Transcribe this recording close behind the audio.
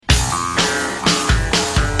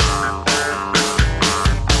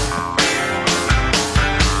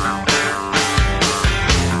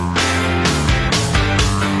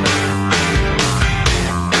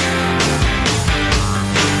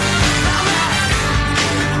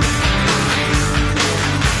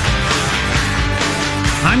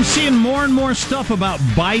I'm seeing more and more stuff about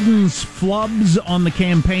Biden's flubs on the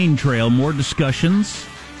campaign trail, more discussions,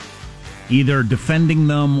 either defending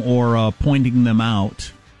them or pointing them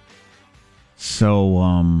out.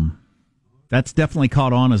 So that's definitely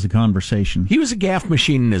caught on as a conversation. He was a gaffe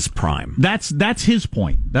machine in his prime. That's his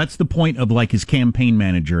point. That's the point of like his campaign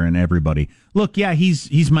manager and everybody. Look, yeah,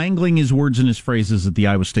 he's mangling his words and his phrases at the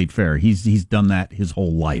Iowa State Fair. He's done that his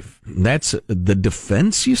whole life. That's the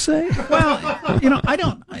defense, you say? Well,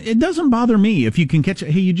 it doesn't bother me if you can catch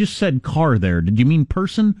it. Hey, you just said car there. Did you mean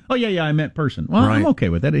person? Oh, yeah, I meant person. Well, right. I'm okay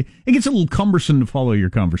with that. It gets a little cumbersome to follow your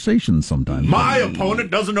conversations sometimes. My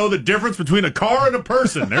opponent doesn't know the difference between a car and a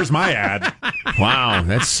person. There's my ad. Wow,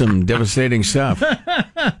 that's some devastating stuff.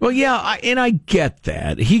 Well, yeah, and I get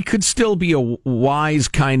that. He could still be a wise,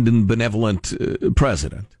 kind, and benevolent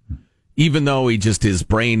president, even though his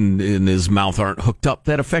brain and his mouth aren't hooked up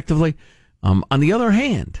that effectively. On the other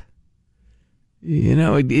hand,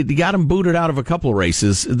 it got him booted out of a couple of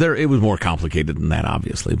races. It was more complicated than that,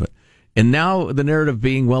 obviously, and now the narrative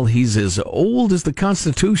being, well, he's as old as the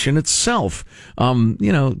Constitution itself,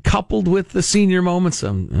 coupled with the senior moments,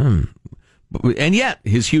 and yet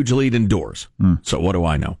his huge lead endures. So what do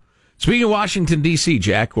I know? Speaking of Washington, D.C.,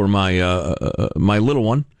 Jack, where my little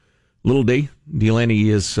one, Little D, Delaney,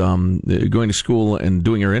 is going to school and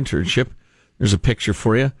doing her internship. There's a picture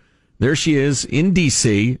for you. There she is in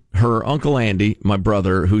D.C. Her Uncle Andy, my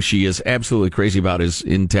brother, who she is absolutely crazy about, is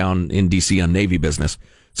in town in D.C. on Navy business.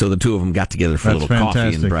 So the two of them got together for a little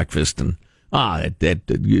coffee and breakfast. And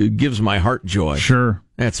that gives my heart joy. Sure.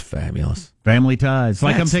 That's fabulous. Family ties.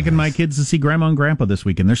 Like I'm taking my kids to see Grandma and Grandpa this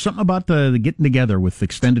weekend. There's something about the getting together with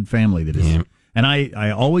extended family that is... Yeah. And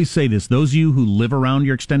I always say this, those of you who live around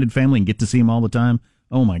your extended family and get to see them all the time,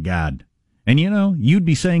 oh my God. And you'd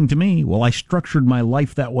be saying to me, well, I structured my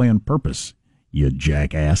life that way on purpose, you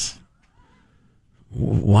jackass.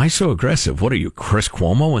 Why so aggressive? What are you, Chris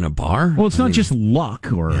Cuomo in a bar? Well, it's not just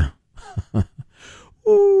luck or... Yeah.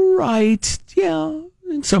 Right, yeah,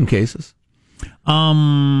 in some cases.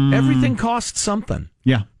 Everything costs something.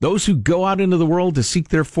 Yeah. Those who go out into the world to seek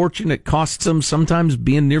their fortune, it costs them sometimes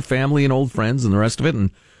being near family and old friends and the rest of it. And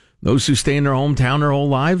those who stay in their hometown their whole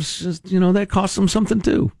lives, that costs them something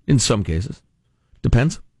too, in some cases.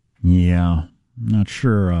 Depends. Yeah. Not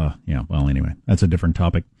sure. Well, anyway, that's a different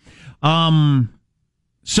topic.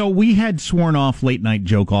 So we had sworn off late night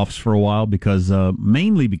joke offs for a while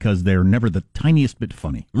mainly because they're never the tiniest bit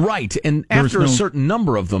funny. Right, and after a certain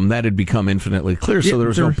number of them, that had become infinitely clear. So there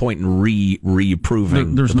was no point in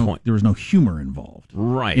reproving the point. There was no humor involved,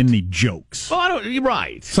 right, in the jokes. Well,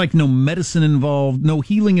 right. It's like no medicine involved, no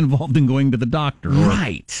healing involved in going to the doctor.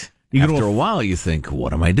 Right. After a while, you think,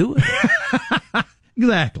 "What am I doing?"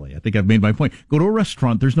 Exactly. I think I've made my point. Go to a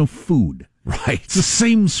restaurant. There's no food. Right. It's the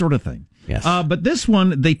same sort of thing. Yes. But this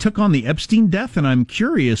one, they took on the Epstein death, and I'm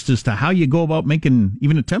curious as to how you go about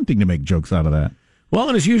even attempting to make jokes out of that. Well,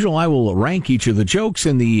 and as usual, I will rank each of the jokes,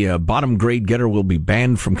 and the bottom grade getter will be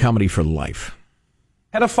banned from comedy for life.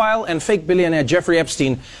 Pedophile and fake billionaire Jeffrey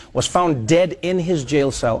Epstein was found dead in his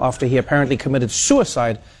jail cell after he apparently committed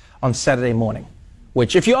suicide on Saturday morning,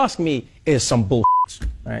 which, if you ask me, is some bullshit,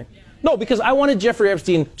 right? No, because I wanted Jeffrey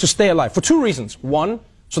Epstein to stay alive for two reasons. One,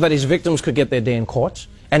 so that his victims could get their day in court.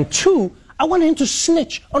 And two, I wanted him to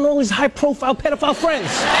snitch on all his high-profile pedophile friends.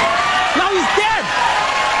 Now he's dead.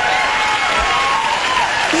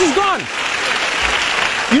 He's gone.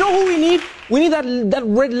 You know who we need? We need that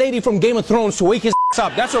red lady from Game of Thrones to wake his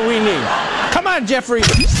up. That's what we need. Come on, Jeffrey.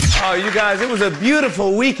 Oh, you guys, it was a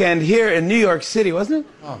beautiful weekend here in New York City, wasn't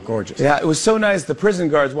it? Oh, gorgeous. Yeah, it was so nice. The prison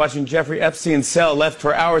guards watching Jeffrey Epstein's cell left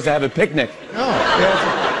for hours to have a picnic. Oh.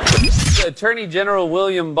 Yeah. Attorney General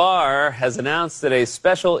William Barr has announced that a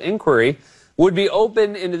special inquiry would be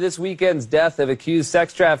opened into this weekend's death of accused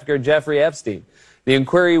sex trafficker Jeffrey Epstein. The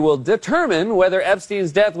inquiry will determine whether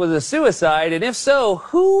Epstein's death was a suicide, and if so,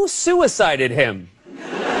 who suicided him?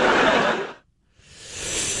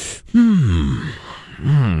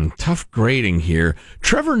 Tough grading here.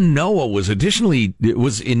 Trevor Noah was initially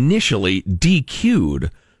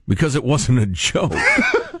DQ'd because it wasn't a joke.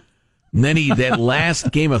 And then that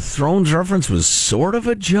last Game of Thrones reference was sort of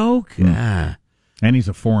a joke. And he's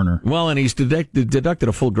a foreigner. Well, and he's deducted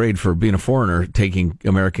a full grade for being a foreigner taking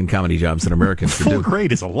American comedy jobs that Americans could do. Full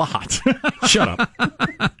grade is a lot. Shut up.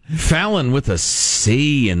 Fallon with a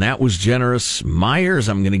C, and that was generous. Myers,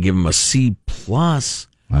 I'm going to give him a C+.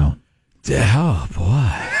 Wow. Oh,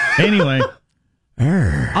 boy. Anyway,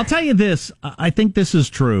 I'll tell you this. I think this is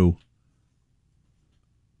true.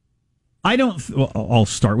 I'll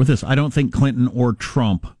start with this. I don't think Clinton or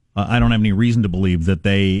Trump, I don't have any reason to believe that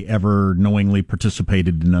they ever knowingly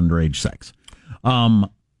participated in underage sex.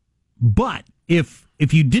 But if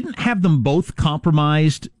you didn't have them both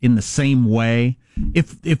compromised in the same way,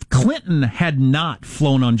 if Clinton had not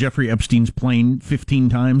flown on Jeffrey Epstein's plane 15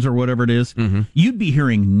 times or whatever it is, you'd be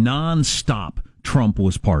hearing nonstop Trump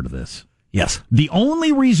was part of this. Yes. The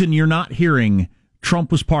only reason you're not hearing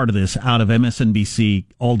Trump was part of this out of MSNBC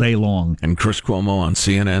all day long, and Chris Cuomo on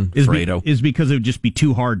CNN, is because it would just be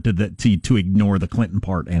too hard to ignore the Clinton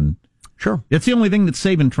part. And sure, it's the only thing that's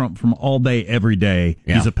saving Trump from all day, every day.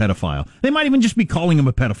 Yeah. He's a pedophile. They might even just be calling him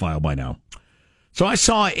a pedophile by now. So I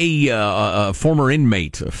saw a former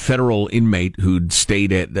inmate, a federal inmate who'd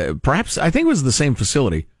stayed at perhaps I think it was the same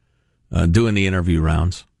facility, doing the interview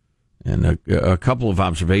rounds, and a couple of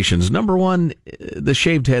observations. Number one, the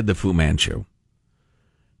shaved head, the Fu Manchu.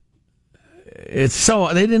 It's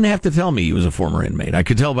so they didn't have to tell me he was a former inmate. I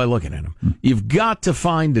could tell by looking at him. You've got to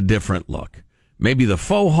find a different look. Maybe the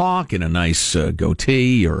faux hawk and a nice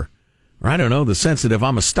goatee, or I don't know, the sensitive.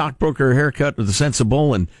 I'm a stockbroker haircut with the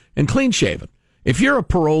sensible and clean shaven. If you're a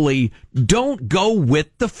parolee, don't go with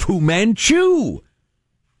the Fu Manchu.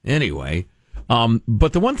 Anyway,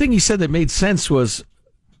 but the one thing he said that made sense was,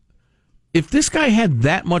 if this guy had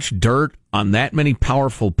that much dirt on that many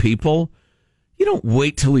powerful people, you don't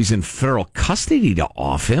wait till he's in federal custody to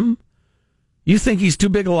off him. You think he's too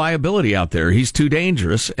big a liability out there. He's too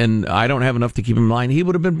dangerous, and I don't have enough to keep him in line. He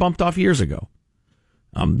would have been bumped off years ago.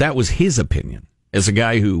 That was his opinion as a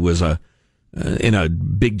guy who was in a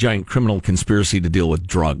big, giant criminal conspiracy to deal with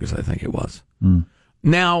drugs, I think it was.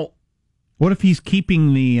 Now, what if he's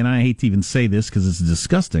keeping and I hate to even say this because it's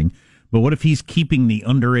disgusting, but what if he's keeping the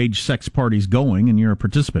underage sex parties going and you're a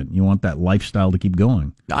participant? You want that lifestyle to keep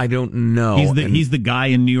going. I don't know. He's the guy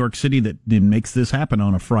in New York City that makes this happen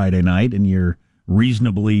on a Friday night, and you're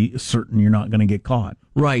reasonably certain you're not going to get caught.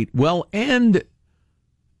 Right. Well, and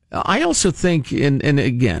I also think, and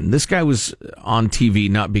again, this guy was on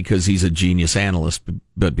TV not because he's a genius analyst,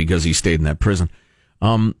 but because he stayed in that prison.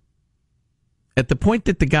 At the point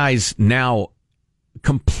that the guy's now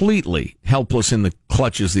completely helpless in the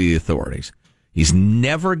clutches of the authorities, he's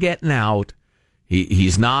never getting out.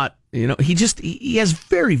 He's not, he has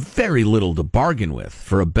very, very little to bargain with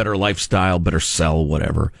for a better lifestyle, better cell,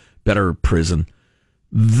 whatever, better prison.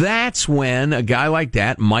 That's when a guy like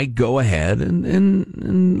that might go ahead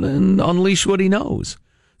and unleash what he knows.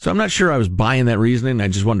 So I'm not sure I was buying that reasoning. I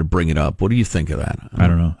just wanted to bring it up. What do you think of that? I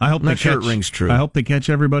don't know. I'm not sure it rings true. I hope they catch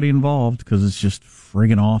everybody involved, because it's just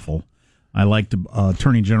friggin' awful. I liked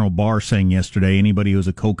Attorney General Barr saying yesterday, anybody who's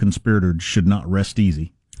a co-conspirator should not rest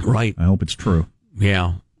easy. Right. I hope it's true.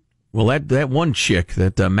 Yeah. Well, that one chick,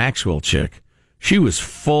 that Maxwell chick, she was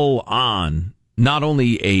full on not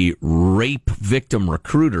only a rape victim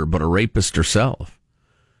recruiter, but a rapist herself.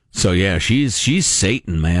 So yeah, she's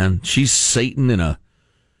Satan, man. She's Satan in a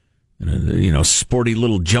sporty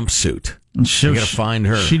little jumpsuit. You gotta find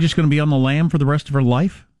her. She just going to be on the lam for the rest of her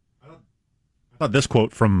life? I thought this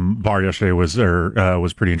quote from Barr yesterday was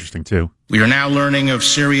pretty interesting too. We are now learning of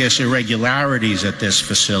serious irregularities at this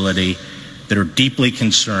facility that are deeply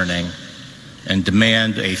concerning and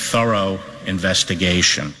demand a thorough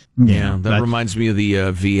investigation. Yeah, that reminds me of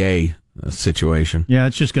the VA situation. Yeah,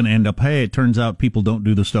 it's just going to end up, hey, it turns out people don't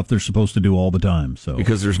do the stuff they're supposed to do all the time. So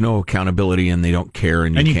because there's no accountability and they don't care,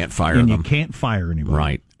 and you can't fire them. And you can't fire anybody.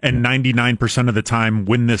 Right. And 99% of the time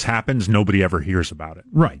when this happens, nobody ever hears about it.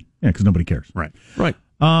 Right. Yeah, because nobody cares. Right. Right.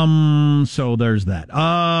 So there's that.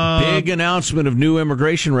 Big announcement of new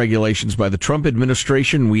immigration regulations by the Trump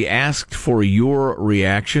administration. We asked for your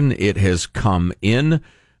reaction. It has come in.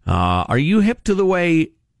 Are you hip to the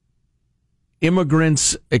way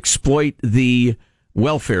immigrants exploit the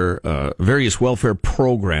welfare, various welfare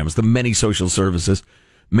programs, the many social services?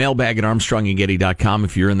 Mailbag at ArmstrongandGetty.com.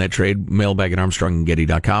 If you're in that trade, mailbag at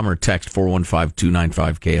ArmstrongandGetty.com, or text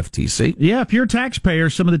 415-295-KFTC. Yeah, if you're a taxpayer,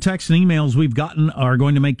 some of the texts and emails we've gotten are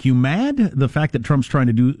going to make you mad. The fact that Trump's trying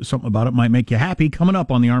to do something about it might make you happy. Coming up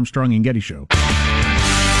on the Armstrong and Getty Show.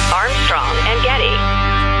 Armstrong and Getty.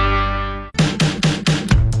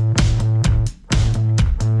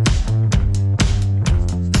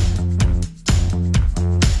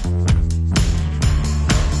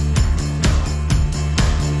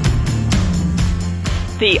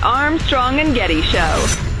 The Armstrong and Getty Show.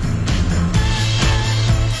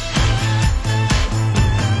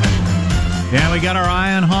 Yeah, we got our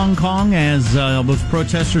eye on Hong Kong as those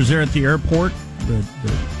protesters there at the airport.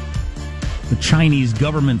 The Chinese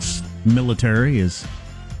government's military is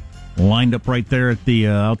lined up right there at the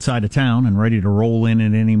outside of town and ready to roll in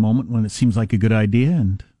at any moment when it seems like a good idea,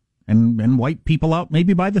 and wipe people out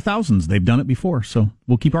maybe by the thousands. They've done it before, so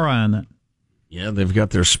we'll keep our eye on that. Yeah, they've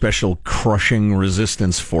got their special crushing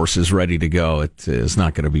resistance forces ready to go. It is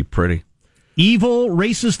not going to be pretty. Evil,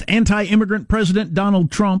 racist, anti-immigrant President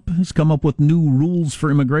Donald Trump has come up with new rules for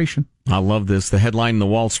immigration. I love this. The headline in the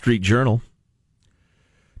Wall Street Journal.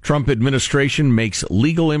 Trump administration makes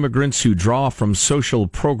legal immigrants who draw from social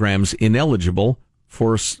programs ineligible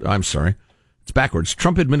for... I'm sorry. It's backwards.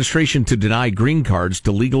 Trump administration to deny green cards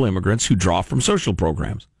to legal immigrants who draw from social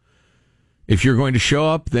programs. If you're going to show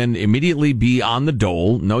up, then immediately be on the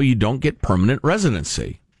dole. No, you don't get permanent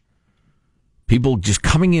residency. People just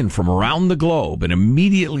coming in from around the globe and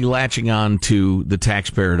immediately latching on to the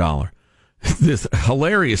taxpayer dollar. This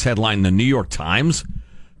hilarious headline in the New York Times.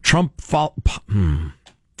 Trump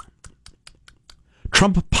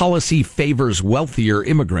policy favors wealthier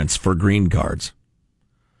immigrants for green cards.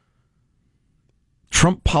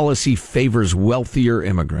 Trump policy favors wealthier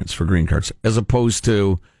immigrants for green cards, as opposed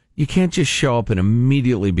to you can't just show up and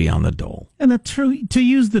immediately be on the dole. And to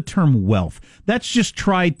use the term wealth, that's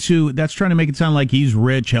trying to make it sound like he's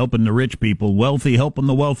rich, helping the rich people, wealthy, helping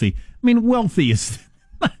the wealthy. I mean, wealthy is,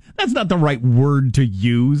 that's not the right word to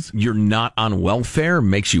use. You're not on welfare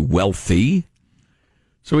makes you wealthy.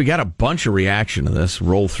 So we got a bunch of reaction to this.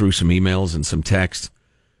 Roll through some emails and some text.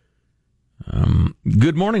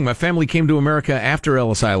 Good morning. My family came to America after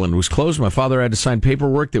Ellis Island was closed. My father had to sign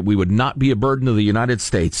paperwork that we would not be a burden to the United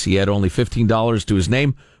States. He had only $15 to his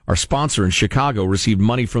name. Our sponsor in Chicago received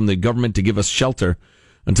money from the government to give us shelter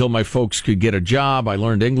until my folks could get a job. I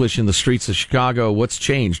learned English in the streets of Chicago. What's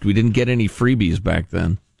changed? We didn't get any freebies back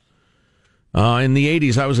then. In the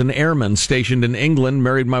 80s, I was an airman stationed in England,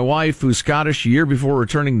 married my wife, who's Scottish. A year before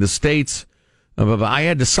returning to the States, I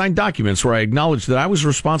had to sign documents where I acknowledged that I was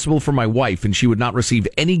responsible for my wife and she would not receive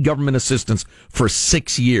any government assistance for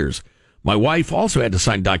 6 years. My wife also had to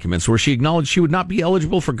sign documents where she acknowledged she would not be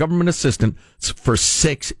eligible for government assistance for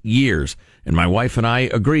 6 years. And my wife and I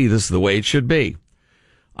agree this is the way it should be.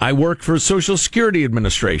 I work for Social Security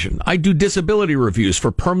Administration. I do disability reviews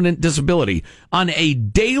for permanent disability. On a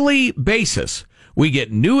daily basis, we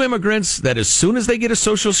get new immigrants that as soon as they get a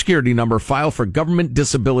Social Security number, file for government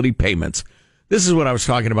disability payments. This is what I was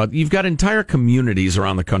talking about. You've got entire communities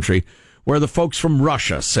around the country where the folks from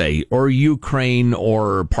Russia, say, or Ukraine,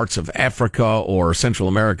 or parts of Africa, or Central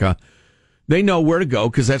America, they know where to go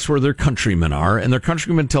because that's where their countrymen are. And their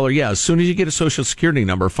countrymen tell her, yeah, as soon as you get a Social Security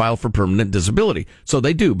number, file for permanent disability. So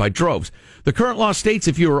they do, by droves. The current law states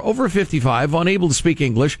if you are over 55, unable to speak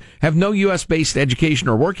English, have no U.S.-based education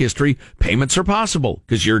or work history, payments are possible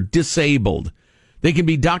because you're disabled. They can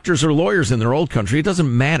be doctors or lawyers in their old country. It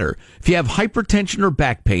doesn't matter. If you have hypertension or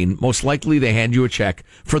back pain, most likely they hand you a check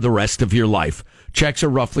for the rest of your life. Checks are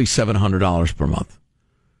roughly $700 per month.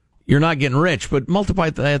 You're not getting rich, but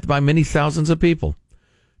multiply that by many thousands of people.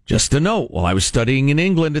 Just a note, while I was studying in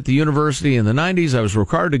England at the university in the 90s, I was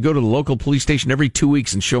required to go to the local police station every 2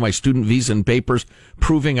 weeks and show my student visa and papers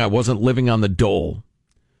proving I wasn't living on the dole.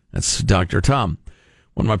 That's Dr. Tom.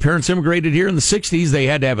 When my parents immigrated here in the 60s, they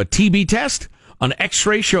had to have a TB test, an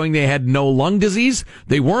X-ray showing they had no lung disease.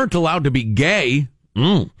 They weren't allowed to be gay.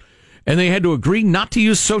 And they had to agree not to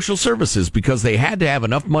use social services because they had to have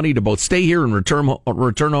enough money to both stay here and return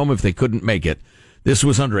home if they couldn't make it. This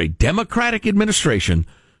was under a Democratic administration.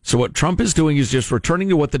 So what Trump is doing is just returning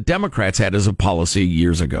to what the Democrats had as a policy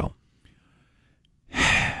years ago.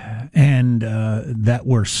 And that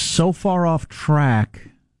we're so far off track,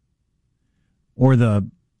 or the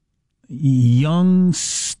young,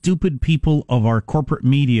 stupid people of our corporate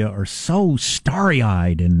media are so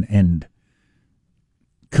starry-eyed and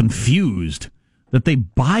confused that they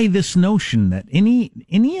buy this notion that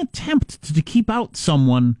any attempt to keep out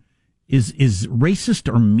someone is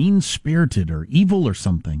racist or mean-spirited or evil or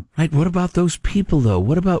something. Right, what about those people, though?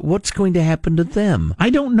 What about what's going to happen to them? I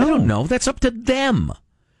don't know. I don't know. That's up to them.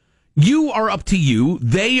 You are up to you.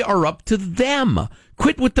 They are up to them.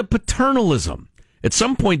 Quit with the paternalism. At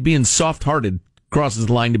some point, being soft-hearted crosses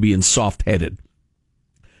the line to being soft-headed.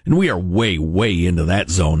 And we are way, way into that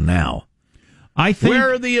zone now.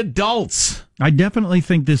 Where are the adults? I definitely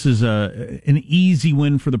think this is an easy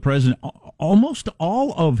win for the president. Almost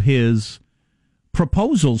all of his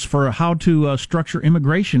proposals for how to structure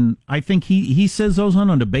immigration, I think he says those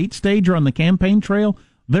on a debate stage or on the campaign trail,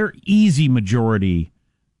 they're easy majority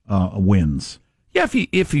wins. Yeah,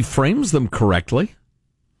 if he frames them correctly.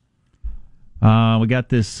 We got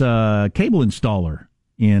this cable installer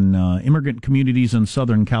in immigrant communities in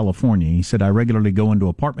Southern California. He said, I regularly go into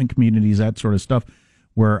apartment communities, that sort of stuff,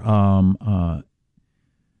 where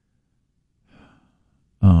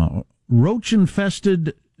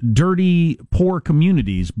roach-infested, dirty, poor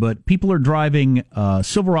communities, but people are driving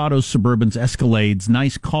Silverados, Suburbans, Escalades,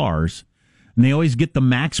 nice cars, and they always get the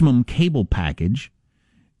maximum cable package.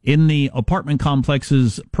 In the apartment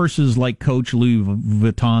complexes, purses like Coach, Louis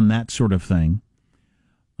Vuitton, that sort of thing.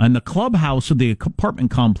 And the clubhouse of the apartment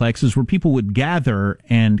complex is where people would gather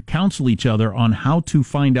and counsel each other on how to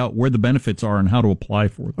find out where the benefits are and how to apply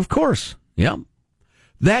for them. Of course. Yeah.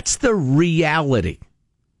 That's the reality.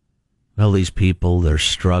 Well, these people, they're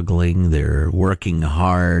struggling, they're working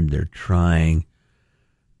hard, they're trying.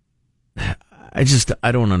 I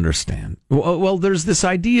don't understand. Well, there's this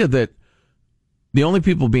idea that the only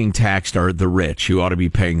people being taxed are the rich, who ought to be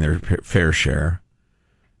paying their fair share.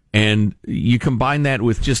 And you combine that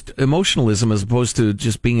with just emotionalism as opposed to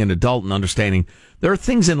just being an adult and understanding there are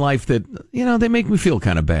things in life that, they make me feel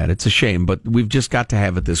kind of bad. It's a shame, but we've just got to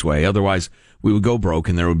have it this way. Otherwise, we would go broke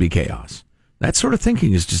and there would be chaos. That sort of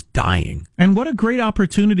thinking is just dying. And what a great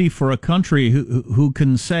opportunity for a country who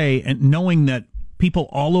can say, and knowing that people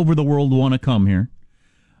all over the world want to come here,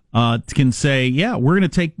 can say, yeah, we're going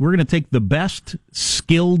to take the best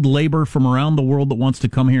skilled labor from around the world that wants to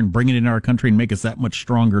come here and bring it into our country and make us that much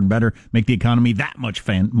stronger and better, make the economy that much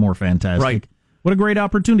more fantastic. Right. What a great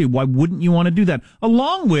opportunity. Why wouldn't you want to do that?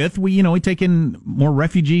 Along with, we take in more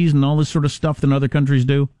refugees and all this sort of stuff than other countries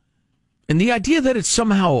do. And the idea that it's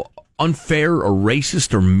somehow unfair or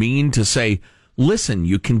racist or mean to say, listen,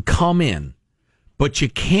 you can come in, but you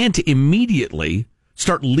can't immediately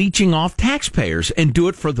start leeching off taxpayers and do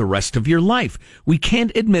it for the rest of your life. We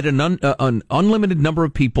can't admit an unlimited number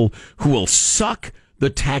of people who will suck the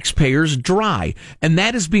taxpayers dry. And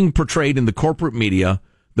that is being portrayed in the corporate media,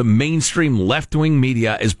 the mainstream left-wing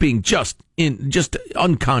media, as being just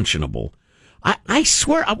unconscionable. I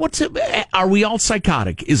swear, are we all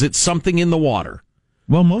psychotic? Is it something in the water?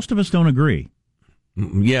 Well, most of us don't agree.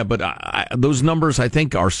 Yeah, but those numbers, I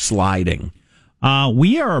think, are sliding.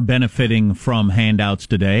 We are benefiting from handouts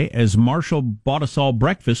today, as Marshall bought us all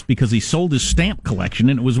breakfast because he sold his stamp collection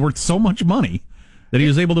and it was worth so much money that he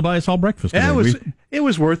was able to buy us all breakfast today. Yeah, it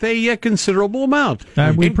was worth a considerable amount.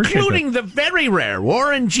 Including the very rare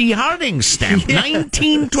Warren G. Harding stamp,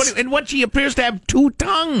 1920, in which he appears to have 2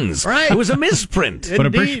 tongues. Right. It was a misprint.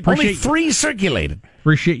 But only 3 circulated.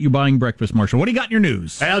 Appreciate you buying breakfast, Marshall. What do you got in your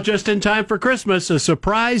news? Well, just in time for Christmas, a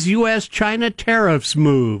surprise U.S.-China tariffs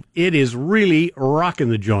move. It is really rocking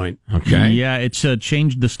the joint. Okay. Yeah, it's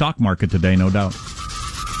changed the stock market today, no doubt.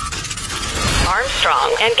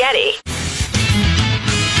 Armstrong and Getty.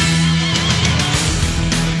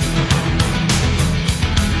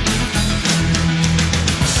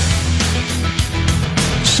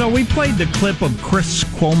 So we played the clip of Chris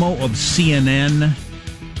Cuomo of CNN.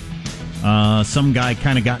 Some guy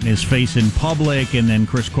kind of got in his face in public, and then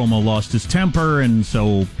Chris Cuomo lost his temper, and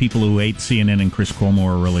so people who hate CNN and Chris Cuomo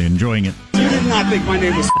are really enjoying it. You did not think my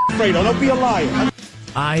name was Fredo. Don't be a liar.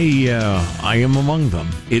 I am among them.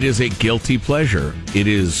 It is a guilty pleasure. It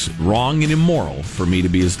is wrong and immoral for me to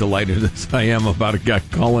be as delighted as I am about a guy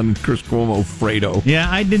calling Chris Cuomo Fredo. Yeah,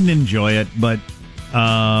 I didn't enjoy it, but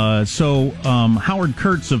Howard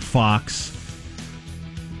Kurtz of Fox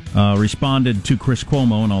responded to Chris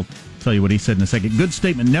Cuomo, and I'll tell you what he said in a second. Good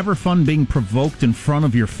statement. Never fun being provoked in front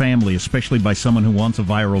of your family, especially by someone who wants a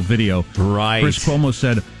viral video. Right. Chris Cuomo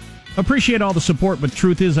said, appreciate all the support, but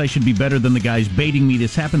truth is I should be better than the guys baiting me.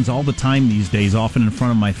 This happens all the time these days, often in front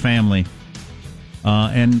of my family.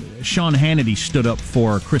 And Sean Hannity stood up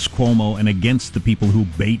for Chris Cuomo and against the people who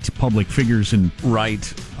bait public figures and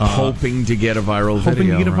hoping to get a viral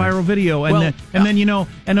video. And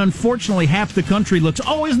then unfortunately half the country looks,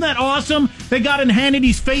 oh, isn't that awesome? They got in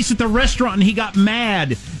Hannity's face at the restaurant and he got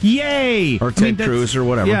mad. Yay! Or Ted Cruz or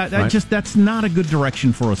whatever. Yeah, that's not a good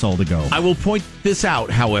direction for us all to go. I will point this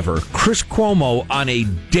out, however. Chris Cuomo on a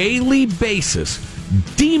daily basis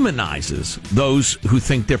demonizes those who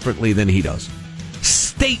think differently than he does.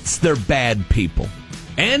 States they're bad people.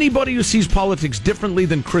 Anybody who sees politics differently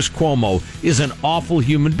than Chris Cuomo is an awful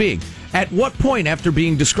human being. At what point, after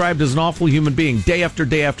being described as an awful human being day after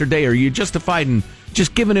day after day, are you justified in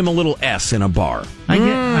just giving him a little S in a bar?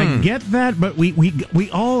 I get that, but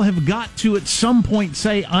we all have got to at some point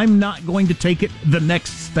say, I'm not going to take it the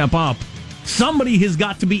next step up. Somebody has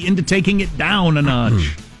got to be into taking it down a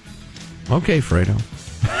notch. Okay, Fredo.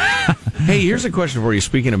 Hey, here's a question for you.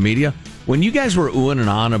 Speaking of media, when you guys were oohing and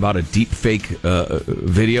on about a deep fake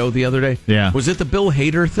video the other day, was it the Bill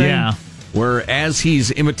Hader thing? Yeah. Where as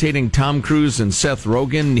he's imitating Tom Cruise and Seth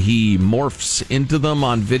Rogen, he morphs into them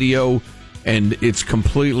on video, and it's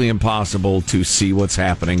completely impossible to see what's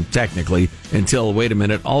happening technically until, wait a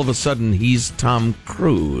minute, all of a sudden he's Tom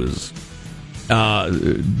Cruise.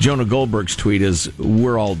 Jonah Goldberg's tweet is,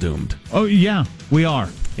 we're all doomed. Oh, yeah, we are.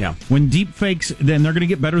 Yeah. When deep fakes, then they're going to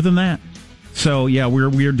get better than that. So, yeah, we're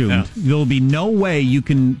doomed. Yeah. There'll be no way you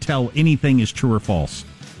can tell anything is true or false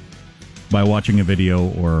by watching a video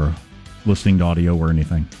or listening to audio or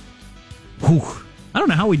anything. Whew. I don't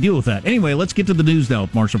know how we deal with that. Anyway, let's get to the news now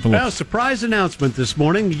with Marshall Phillips. Well, surprise announcement this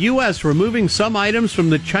morning. The U.S. removing some items from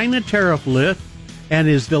the China tariff list and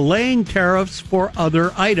is delaying tariffs for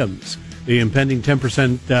other items. The impending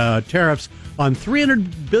 10% tariffs on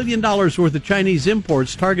 $300 billion worth of Chinese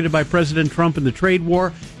imports targeted by President Trump in the trade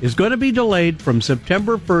war is going to be delayed from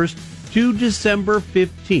September 1st to December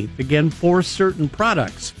 15th, again, for certain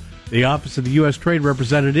products. The Office of the U.S. Trade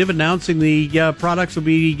Representative announcing the products will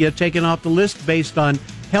be taken off the list based on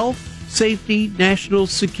health, safety, national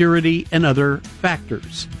security, and other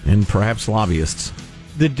factors. And perhaps lobbyists.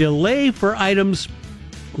 The delay for items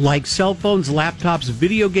like cell phones, laptops,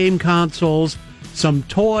 video game consoles, some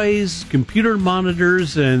toys, computer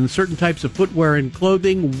monitors, and certain types of footwear and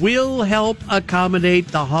clothing will help accommodate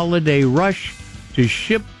the holiday rush to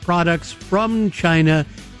ship products from China,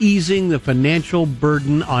 easing the financial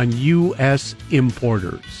burden on U.S.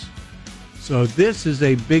 importers. So this is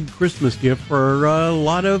a big Christmas gift for a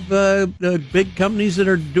lot of big companies that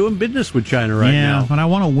are doing business with China right now. Yeah, but I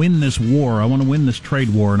want to win this war. I want to win this trade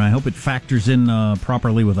war, and I hope it factors in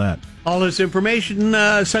properly with that. All this information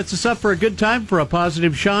sets us up for a good time for a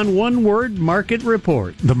positive Sean one-word market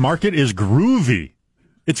report. The market is groovy.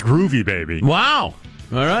 It's groovy, baby. Wow.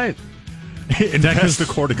 All right. Invest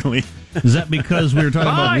accordingly. Is that because we were talking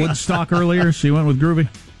about Woodstock earlier, so you went with groovy?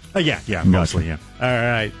 Yeah, mostly, yeah. All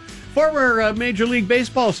right. Former Major League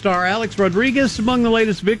Baseball star Alex Rodriguez among the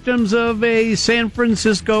latest victims of a San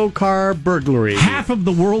Francisco car burglary. Half of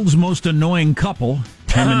the world's most annoying couple,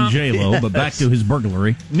 him and J-Lo, but back to his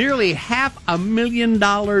burglary. Nearly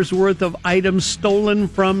 $500,000 worth of items stolen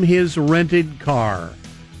from his rented car.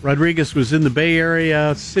 Rodriguez was in the Bay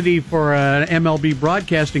Area city for an MLB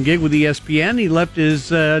broadcasting gig with ESPN. He left his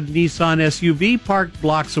Nissan SUV parked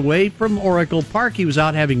blocks away from Oracle Park. He was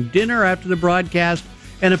out having dinner after the broadcast,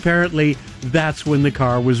 and apparently that's when the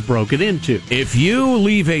car was broken into. If you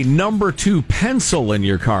leave a number 2 pencil in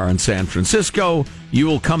your car in San Francisco, you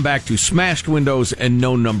will come back to smashed windows and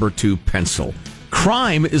no number 2 pencil.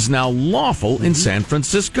 Crime is now lawful in San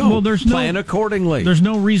Francisco. Well, there's Plan accordingly. There's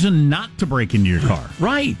no reason not to break into your car.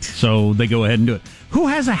 Right. So they go ahead and do it. Who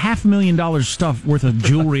has a $500,000 stuff worth of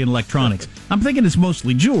jewelry and electronics? I'm thinking it's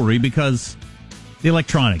mostly jewelry because the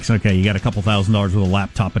electronics. Okay, you got a couple $1,000s with a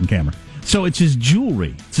laptop and camera. So it's his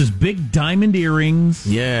jewelry. It's his big diamond earrings.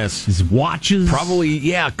 Yes. His watches.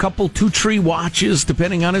 Probably, a couple 2-tree watches,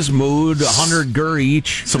 depending on his mood, 100 gur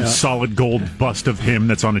each. Some solid gold bust of him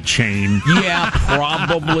that's on a chain. Yeah,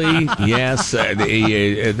 probably. Yes.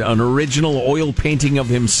 An original oil painting of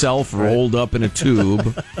himself rolled up in a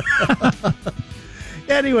tube.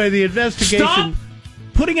 Anyway, the investigation... Stop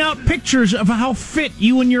putting out pictures of how fit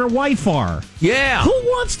you and your wife are. Yeah. Who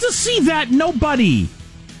wants to see that? Nobody.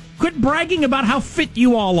 Quit bragging about how fit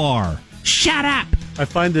you all are. Shut up. I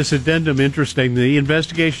find this addendum interesting. The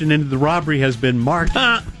investigation into the robbery has been marked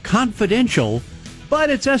confidential,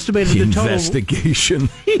 but it's estimated the total... Investigation.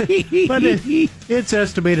 But it's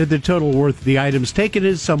estimated the total worth of the items taken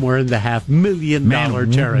is somewhere in the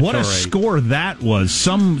 $500,000 territory. What a score that was.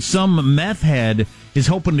 Some meth head is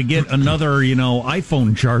hoping to get another,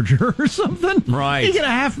 iPhone charger or something. Right. You get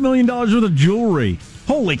 $500,000 worth of jewelry.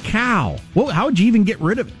 Holy cow. Well, how would you even get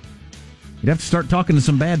rid of it? You'd have to start talking to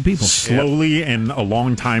some bad people. Slowly and a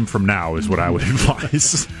long time from now is what I would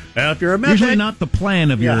advise. If you're a meth Usually head, not the plan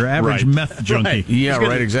of your average right. meth junkie. Right. Yeah,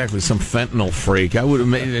 right, exactly. Some fentanyl freak. I would have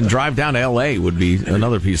made, and drive down to L.A. would be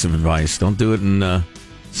another piece of advice. Don't do it in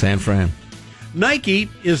San Fran. Nike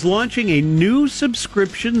is launching a new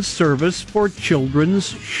subscription service for children's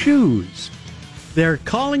shoes. They're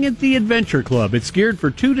calling it the Adventure Club. It's geared for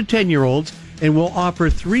 2 to 10-year-olds and will offer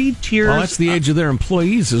 3 tiers. Well, that's the age of their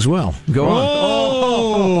employees as well. Go on.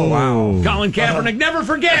 Oh, wow. Colin Kaepernick, never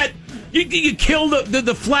forget. You kill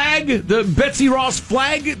the flag, the Betsy Ross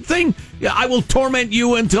flag thing. Yeah, I will torment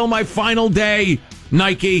you until my final day,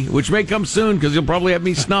 Nike, which may come soon because you'll probably have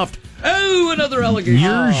me snuffed. Oh, another allegation.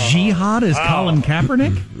 Your jihad is Colin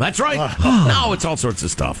Kaepernick? That's right. No, it's all sorts of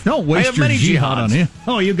stuff. Don't I waste have your many jihad jihads. on you.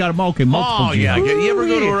 Oh, you got multiple Oh, yeah. jihads. You ever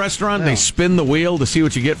go to a restaurant and they spin the wheel to see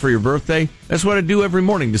what you get for your birthday? That's what I do every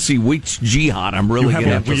morning to see which jihad I'm really going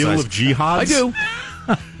to have a wheel of jihads? I do.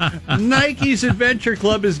 Nike's Adventure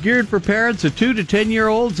Club is geared for parents of 2 to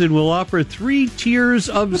 10-year-olds and will offer 3 tiers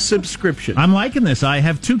of subscription. I'm liking this. I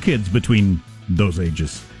have 2 kids between those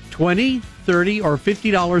ages. $20, $30, or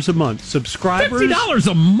 $50 a month. Subscribers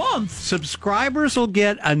 $50 a month? Subscribers will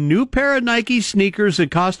get a new pair of Nike sneakers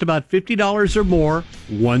that cost about $50 or more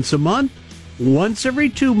once a month, once every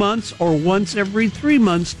 2 months or once every 3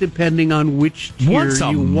 months, depending on which tier once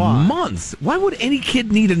a you want. month? Why would any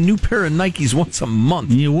kid need a new pair of Nikes once a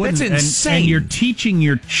month? You wouldn't. That's insane. And you're teaching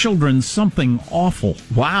your children something awful.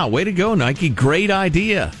 Wow, way to go, Nike. Great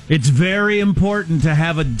idea. It's very important to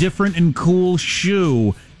have a different and cool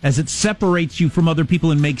shoe, as it separates you from other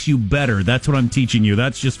people and makes you better. That's what I'm teaching you.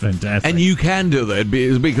 That's just fantastic. And you can do that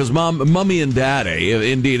because mommy and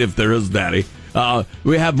daddy, indeed, if there is daddy,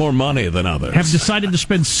 we have more money than others. Have decided to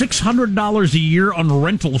spend $600 a year on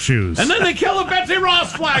rental shoes. And then they kill a Betsy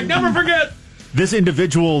Ross flag. Never forget. This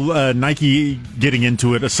individual Nike getting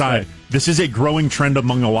into it aside, this is a growing trend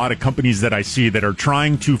among a lot of companies that I see that are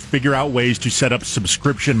trying to figure out ways to set up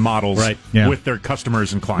subscription models with their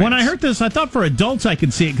customers and clients. When I heard this, I thought for adults I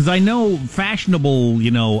could see it because I know fashionable,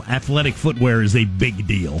 athletic footwear is a big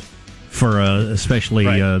deal for especially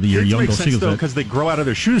your younger kids. Because they grow out of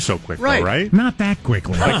their shoes so quick, right? Not that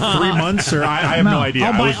quickly. Like 3 months, or I have no idea.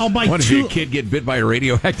 I'll buy what, two. Did your kid get bit by a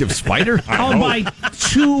radioactive spider? I'll buy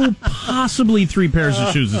 2, possibly 3 pairs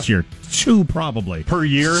of shoes this year. 2 probably per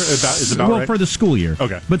year. Is about right? For the school year.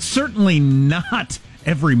 Okay, but certainly not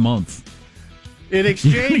every month. In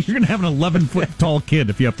exchange, you're going to have an 11-foot tall kid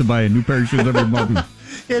if you have to buy a new pair of shoes every month.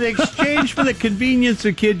 In exchange for the convenience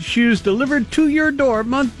of kids' shoes delivered to your door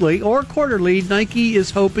monthly or quarterly, Nike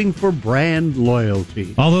is hoping for brand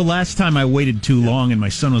loyalty. Although last time I waited too long and my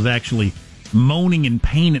son was actually moaning in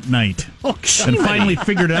pain at night. And finally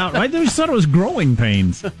figured it out. I just thought it was growing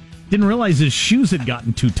pains. Didn't realize his shoes had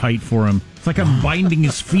gotten too tight for him. It's like I'm binding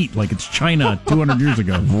his feet like it's China 200 years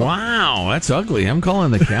ago. Wow, that's ugly. I'm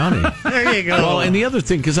calling the county. There you go. Well, and the other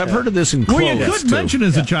thing, because I've heard of this in clothes, you could mention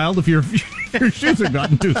as a child if your shoes have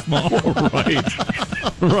gotten too small.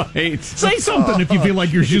 Right. Say something if you feel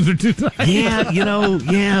like your shoes are too tight.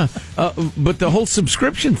 Yeah. But the whole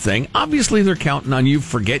subscription thing, obviously they're counting on you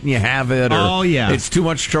forgetting you have it. Or it's too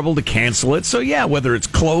much trouble to cancel it. So, whether it's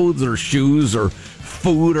clothes or shoes or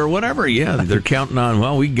food or whatever, they're counting on,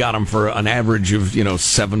 well, we got them for an average of,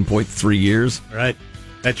 7.3 years. Right.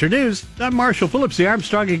 That's your news. I'm Marshall Phillips, the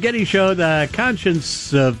Armstrong and Getty Show, the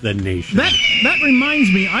conscience of the nation. That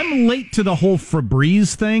reminds me, I'm late to the whole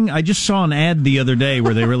Febreze thing. I just saw an ad the other day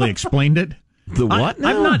where they really explained it. The what?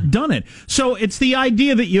 I've not done it. So it's the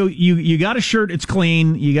idea that you got a shirt, it's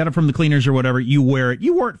clean, you got it from the cleaners or whatever, you wear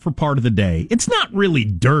it for part of the day. It's not really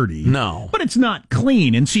dirty. No. But it's not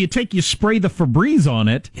clean. And so you spray the Febreze on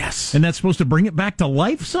it. Yes. And that's supposed to bring it back to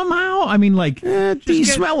life somehow? I mean, like...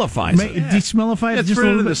 Desmellifies it. Desmellify it It's just a rid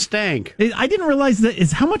little of the bit. stank. I didn't realize that.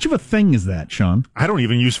 How much of a thing is that, Sean? I don't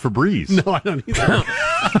even use Febreze. No, I don't either.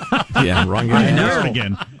 Yeah, wrong guy. I know it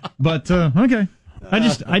again. But, okay. I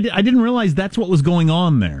didn't realize that's what was going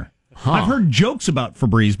on there. Huh. I've heard jokes about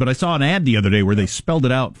Febreze, but I saw an ad the other day where they spelled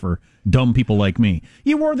it out for dumb people like me.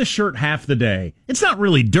 You wore the shirt half the day. It's not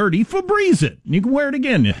really dirty. Febreze it. You can wear it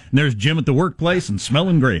again. And there's Jim at the workplace and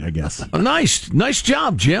smelling great, I guess. Nice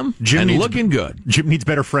job, Jim. And looking good. Jim needs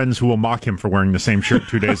better friends who will mock him for wearing the same shirt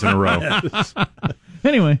 2 days in a row.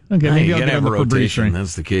 Anyway, okay, maybe I'll get on the Febreze train.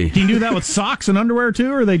 That's the key. Can you do that with socks and underwear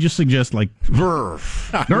too, or they just suggest like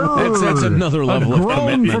that's another level of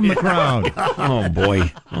commitment from the crowd. Oh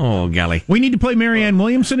boy, oh golly. We need to play Marianne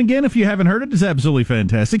Williamson again. If you haven't heard it, it's absolutely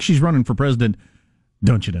fantastic. She's running for president,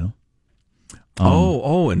 don't you know?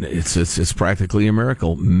 And it's practically a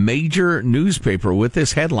miracle. Major newspaper with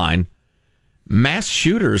this headline: mass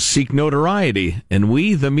shooters seek notoriety, and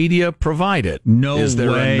we, the media, provide it. No way. Is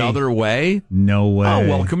there another way? No way. Oh,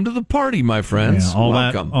 welcome to the party, my friends. Yeah, all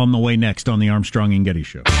welcome. That on the way next on the Armstrong and Getty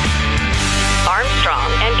Show.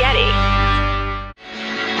 Armstrong and Getty.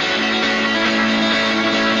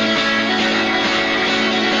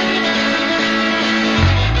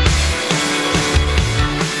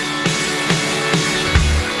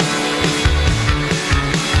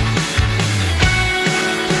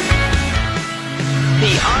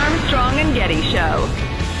 The Armstrong and Getty Show.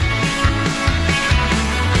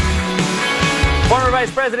 Former Vice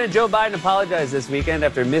President Joe Biden apologized this weekend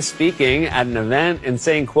after misspeaking at an event and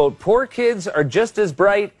saying, quote, poor kids are just as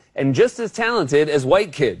bright and just as talented as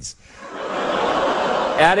white kids.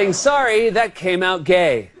 Adding, sorry, that came out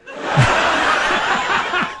gay.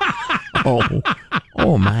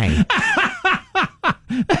 Oh my.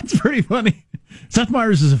 That's pretty funny. Seth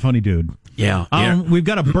Meyers is a funny dude. Yeah. We've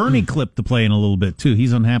got a Bernie clip to play in a little bit, too.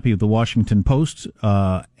 He's unhappy with the Washington Post,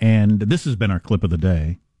 and this has been our clip of the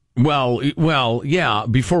day. Well, yeah.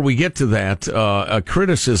 Before we get to that, a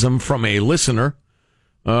criticism from a listener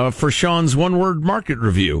for Sean's one-word market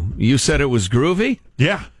review. You said it was groovy?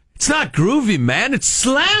 Yeah. It's not groovy, man. It's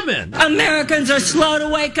slamming. Americans are slow to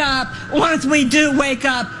wake up. Once we do wake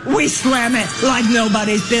up, we slam it like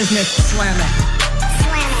nobody's business. Slam it.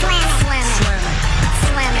 Slam it. Slam it.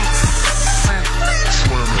 Slam it.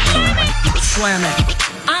 Slam it. Slam it.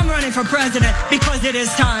 I'm running for president because it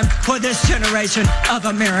is time for this generation of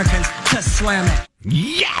Americans to slam it.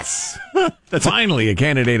 Yes! That's finally a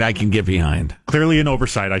candidate I can get behind. Clearly an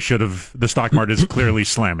oversight. The stock market is clearly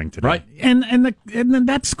slamming today. Right. And then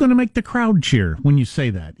that's going to make the crowd cheer when you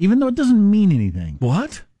say that, even though it doesn't mean anything.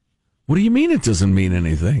 What? What do you mean it doesn't mean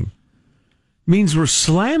anything? It means we're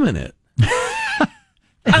slamming it.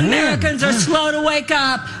 Americans are slow to wake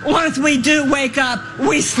up. Once we do wake up,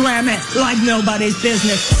 we slam it like nobody's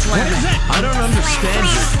business. Slam what is that? I don't understand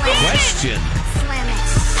your question.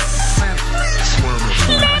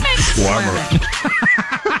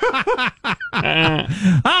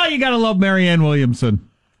 Oh, you gotta love Marianne Williamson.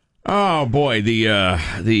 Oh boy, the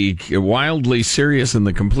wildly serious and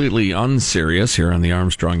the completely unserious here on the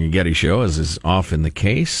Armstrong and Getty Show, as is often the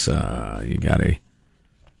case. You got a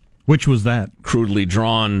which was that crudely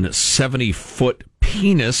drawn 70-foot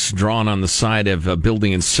penis drawn on the side of a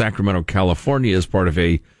building in Sacramento, California, as part of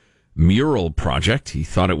a mural project. He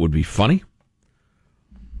thought it would be funny.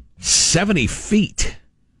 70 feet.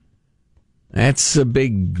 That's a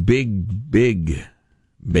big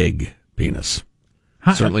penis.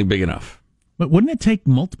 Certainly big enough. But wouldn't it take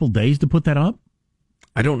multiple days to put that up?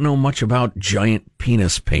 I don't know much about giant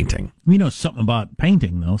penis painting. You know something about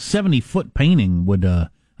painting, though. 70-foot painting would, I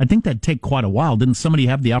think that'd take quite a while. Didn't somebody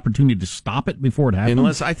have the opportunity to stop it before it happened?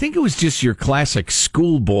 Unless, I think it was just your classic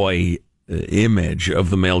schoolboy image of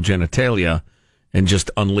the male genitalia and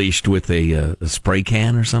just unleashed with a spray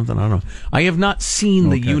can or something. I don't know. I have not seen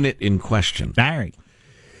the unit in question. All right.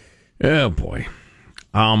 Oh, boy.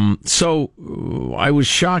 So I was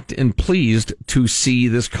shocked and pleased to see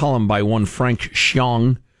this column by one Frank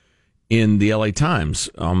Xiong in the LA Times.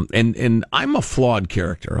 And I'm a flawed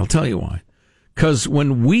character. I'll tell you why. Because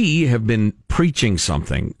when we have been preaching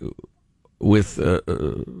something with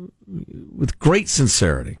great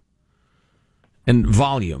sincerity and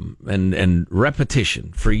volume and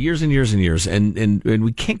repetition for years and years and years, and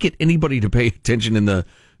we can't get anybody to pay attention in the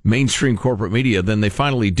mainstream corporate media, then they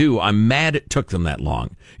finally do. I'm mad it took them that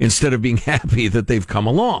long, instead of being happy that they've come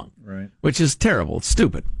along. Right. Which is terrible. It's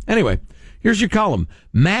stupid. Anyway, here's your column.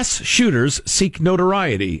 Mass shooters seek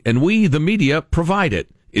notoriety, and we, the media, provide it.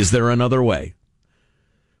 Is there another way?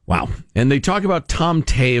 Wow. And they talk about Tom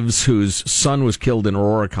Taves, whose son was killed in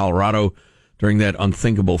Aurora, Colorado, during that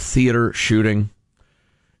unthinkable theater shooting.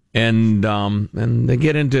 And they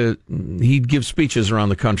get into, he'd give speeches around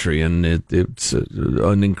the country, and it's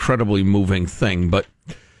an incredibly moving thing. But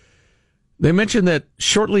they mentioned that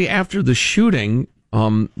shortly after the shooting,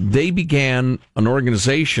 they began an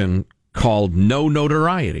organization called No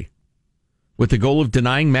Notoriety, with the goal of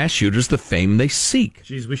denying mass shooters the fame they seek.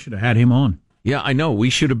 Geez, we should have had him on. Yeah, I know.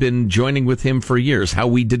 We should have been joining with him for years. How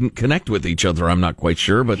we didn't connect with each other, I'm not quite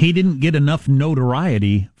sure. But he didn't get enough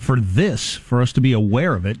notoriety for this, for us to be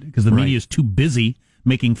aware of it, because the media is too busy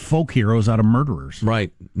making folk heroes out of murderers.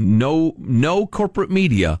 Right. No corporate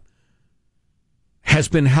media has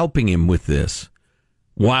been helping him with this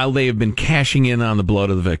while they have been cashing in on the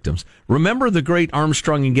blood of the victims. Remember the great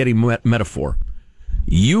Armstrong and Getty metaphor.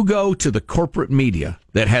 You go to the corporate media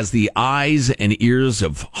that has the eyes and ears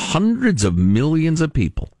of hundreds of millions of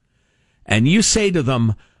people, and you say to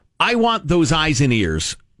them, I want those eyes and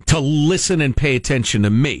ears to listen and pay attention to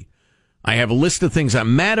me. I have a list of things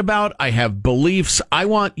I'm mad about. I have beliefs. I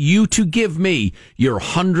want you to give me your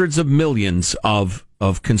hundreds of millions of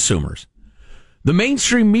consumers. The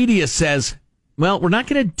mainstream media says, well, we're not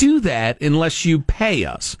going to do that unless you pay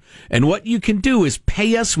us. And what you can do is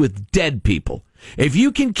pay us with dead people. If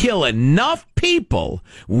you can kill enough people,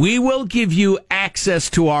 we will give you access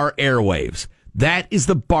to our airwaves. That is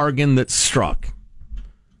the bargain that's struck.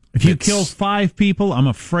 If you kill 5 people, I'm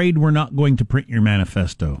afraid we're not going to print your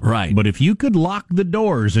manifesto. Right. But if you could lock the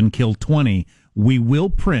doors and kill 20, we will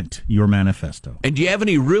print your manifesto. And do you have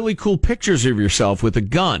any really cool pictures of yourself with a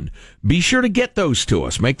gun? Be sure to get those to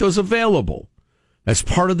us. Make those available. That's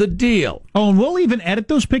part of the deal. Oh, and we'll even edit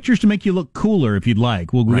those pictures to make you look cooler if you'd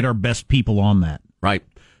like. We'll get our best people on that. Right.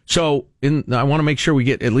 So I want to make sure we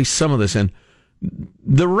get at least some of this in.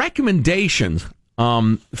 The recommendations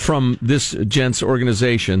from this gent's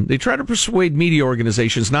organization, they try to persuade media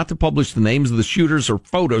organizations not to publish the names of the shooters or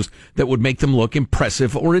photos that would make them look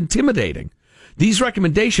impressive or intimidating. These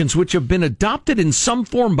recommendations, which have been adopted in some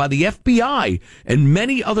form by the FBI and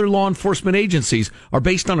many other law enforcement agencies, are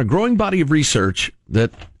based on a growing body of research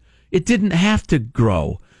that it didn't have to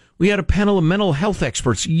grow. We had a panel of mental health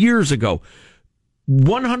experts years ago.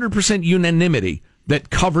 100% unanimity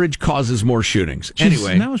that coverage causes more shootings. Jeez,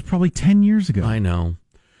 anyway, that was probably 10 years ago. I know.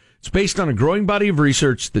 It's based on a growing body of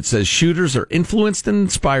research that says shooters are influenced and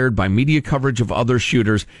inspired by media coverage of other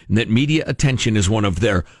shooters, and that media attention is one of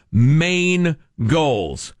their main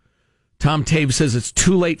goals. Tom Taves says, it's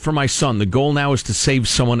too late for my son. The goal now is to save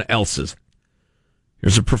someone else's.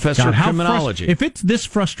 Here's a professor of criminology. If it's this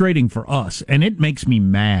frustrating for us, and it makes me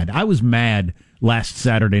mad. I was mad last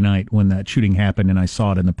Saturday night when that shooting happened and I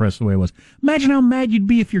saw it in the press the way it was. Imagine how mad you'd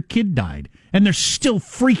be if your kid died, and they're still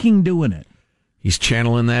freaking doing it. He's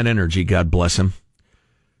channeling that energy, God bless him.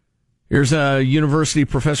 Here's a university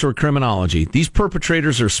professor of criminology. These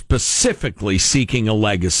perpetrators are specifically seeking a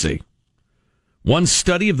legacy. One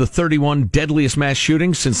study of the 31 deadliest mass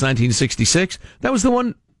shootings since 1966, that was the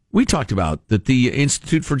one we talked about that the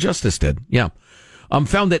Institute for Justice did. Yeah.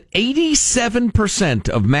 Found that 87%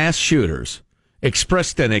 of mass shooters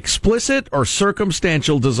expressed an explicit or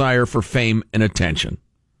circumstantial desire for fame and attention.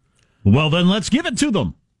 Well, then let's give it to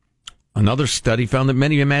them. Another study found that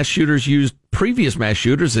many mass shooters used previous mass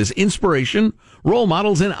shooters as inspiration, role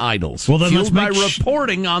models, and idols. Well, then fueled by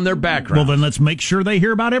reporting on their background. Well, then let's make sure they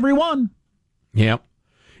hear about every one. Yep.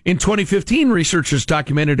 In 2015, researchers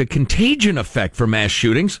documented a contagion effect for mass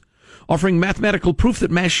shootings, offering mathematical proof that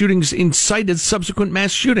mass shootings incited subsequent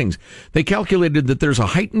mass shootings. They calculated that there's a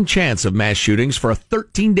heightened chance of mass shootings for a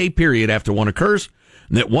 13-day period after one occurs,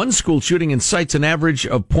 and that one school shooting incites an average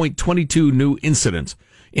of 0.22 new incidents.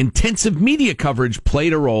 Intensive media coverage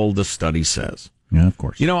played a role, the study says. Yeah, of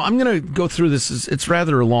course. You know, I'm going to go through this. It's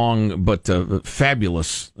rather long, but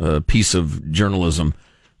fabulous piece of journalism,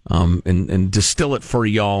 and distill it for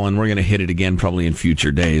y'all, and we're going to hit it again probably in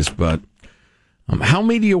future days. But how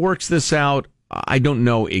media works this out, I don't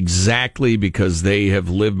know exactly, because they have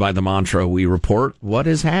lived by the mantra, we report what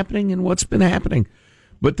is happening and what's been happening.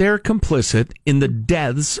 But they're complicit in the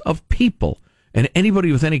deaths of people. And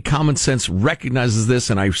anybody with any common sense recognizes this,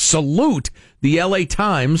 and I salute the L.A.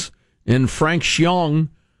 Times and Frank Xiong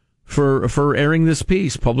for airing this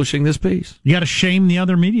piece, publishing this piece. You got to shame the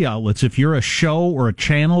other media outlets. If you're a show or a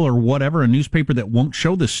channel or whatever, a newspaper that won't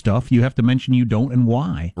show this stuff, you have to mention you don't and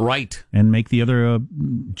why. Right. And make the other...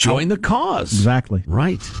 join the cause. Exactly.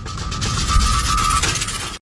 Right.